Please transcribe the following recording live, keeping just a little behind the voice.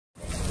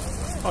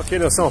Ok,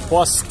 Nelson,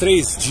 após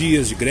 3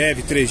 dias de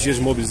greve, 3 dias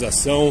de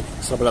mobilização,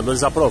 os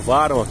trabalhadores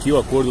aprovaram aqui o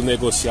acordo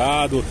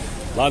negociado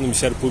lá no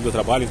Ministério Público do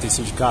Trabalho entre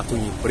sindicato e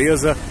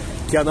empresa.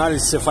 Que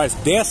análise você faz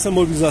dessa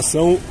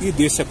mobilização e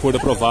desse acordo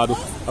aprovado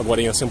agora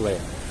em Assembleia?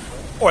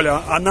 Olha,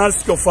 a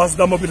análise que eu faço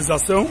da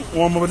mobilização,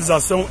 uma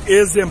mobilização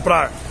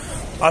exemplar.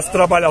 As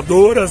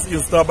trabalhadoras e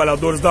os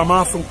trabalhadores da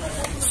Maflow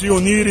se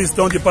uniram e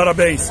estão de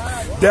parabéns.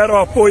 Deram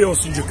apoio ao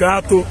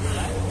sindicato,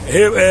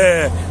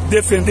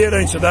 defenderam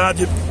a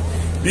entidade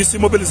e se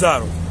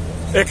mobilizaram.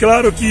 É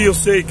claro que eu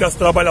sei que as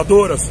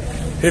trabalhadoras,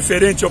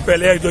 referente ao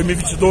PLR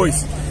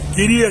 2022,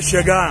 queria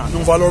chegar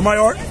num valor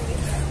maior,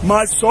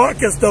 mas só a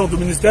questão do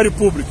Ministério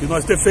Público,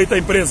 nós ter feito a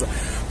empresa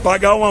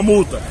pagar uma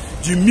multa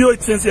de R$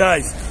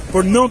 1.800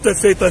 por não ter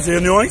feito as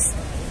reuniões,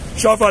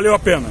 já valeu a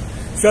pena.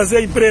 Fazer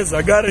a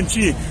empresa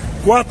garantir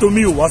 4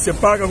 mil a ser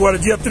paga agora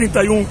dia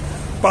 31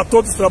 para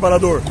todos os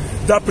trabalhadores,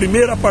 da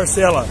primeira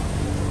parcela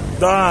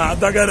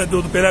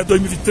do PLR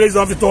 2023 é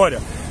uma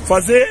vitória.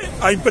 Fazer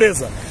a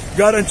empresa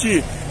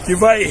garantir que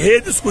vai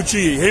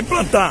rediscutir,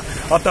 reimplantar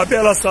a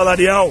tabela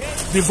salarial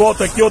de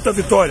volta aqui, outra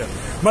vitória.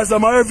 Mas a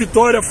maior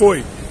vitória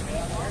foi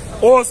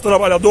os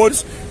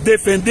trabalhadores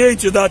defender a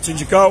entidade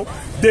sindical,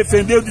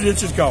 defender o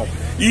direito sindical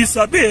e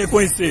saber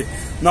reconhecer.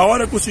 Na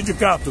hora que o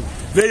sindicato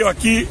veio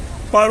aqui,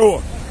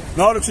 parou.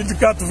 Na hora que o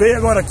sindicato veio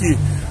agora aqui,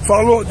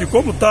 falou de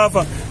como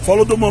estava,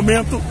 falou do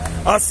momento,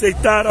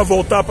 aceitaram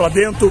voltar para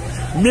dentro,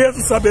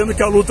 mesmo sabendo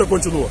que a luta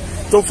continua.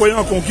 Então foi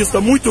uma conquista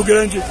muito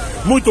grande,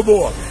 muito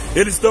boa.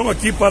 Eles estão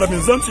aqui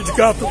parabenizando o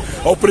sindicato,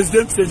 ao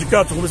presidente do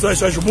sindicato, o comissário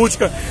Sérgio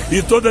Mútica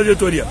e toda a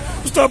diretoria.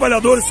 Os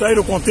trabalhadores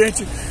saíram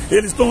contentes,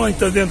 eles estão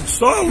entendendo que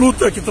só a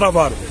luta que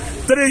travaram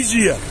 3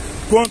 dias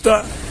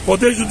contra o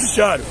Poder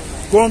Judiciário,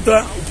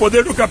 contra o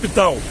poder do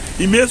capital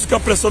e mesmo com a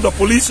pressão da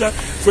polícia,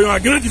 foi uma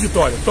grande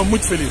vitória. Estou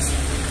muito feliz.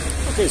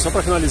 Ok, só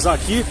para finalizar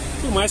aqui,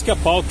 por mais que a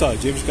pauta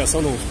de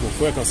reivindicação não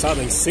foi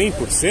alcançada em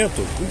 100%,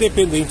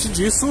 independente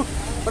disso,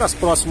 para as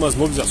próximas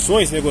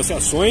mobilizações,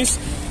 negociações,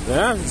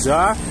 né,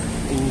 já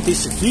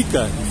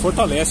intensifica e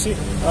fortalece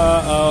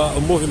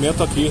o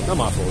movimento aqui na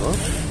Maflow, né?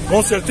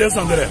 Com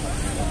certeza, André.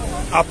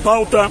 A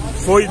pauta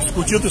foi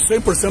discutida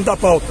 100% da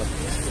pauta.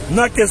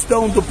 Na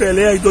questão do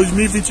PLR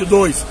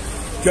 2022,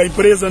 que a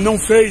empresa não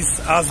fez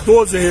as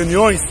 12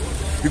 reuniões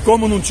e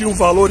como não tinha um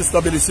valor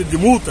estabelecido de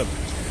multa,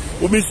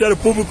 o Ministério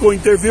Público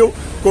interviu,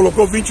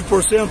 colocou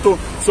 20%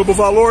 sobre o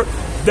valor,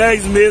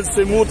 10 meses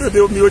sem multa,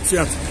 deu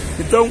 1.800.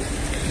 Então,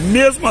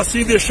 mesmo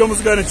assim, deixamos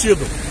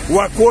garantido.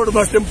 O acordo,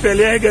 nós temos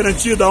PLR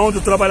garantido, onde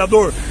o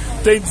trabalhador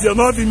tem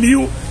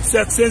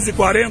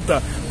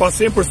 19.740 para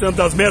 100%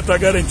 das metas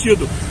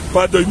garantido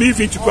para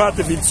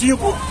 2024 e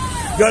 2025,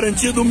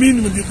 garantido o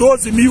mínimo de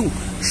 12 mil,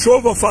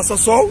 chova ou faça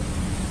sol,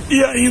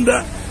 e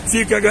ainda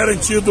fica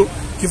garantido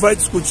que vai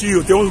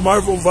discutir, tem um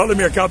vale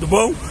mercado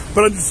bom,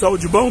 plano de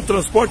saúde bom,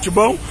 transporte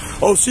bom,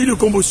 auxílio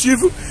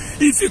combustível,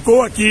 e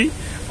ficou aqui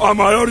a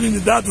maior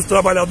unidade dos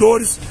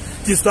trabalhadores,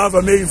 que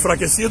estava meio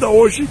enfraquecida,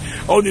 hoje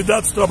a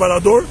unidade dos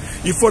trabalhadores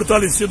e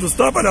fortalecidos os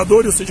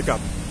trabalhadores e o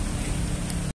sindicato.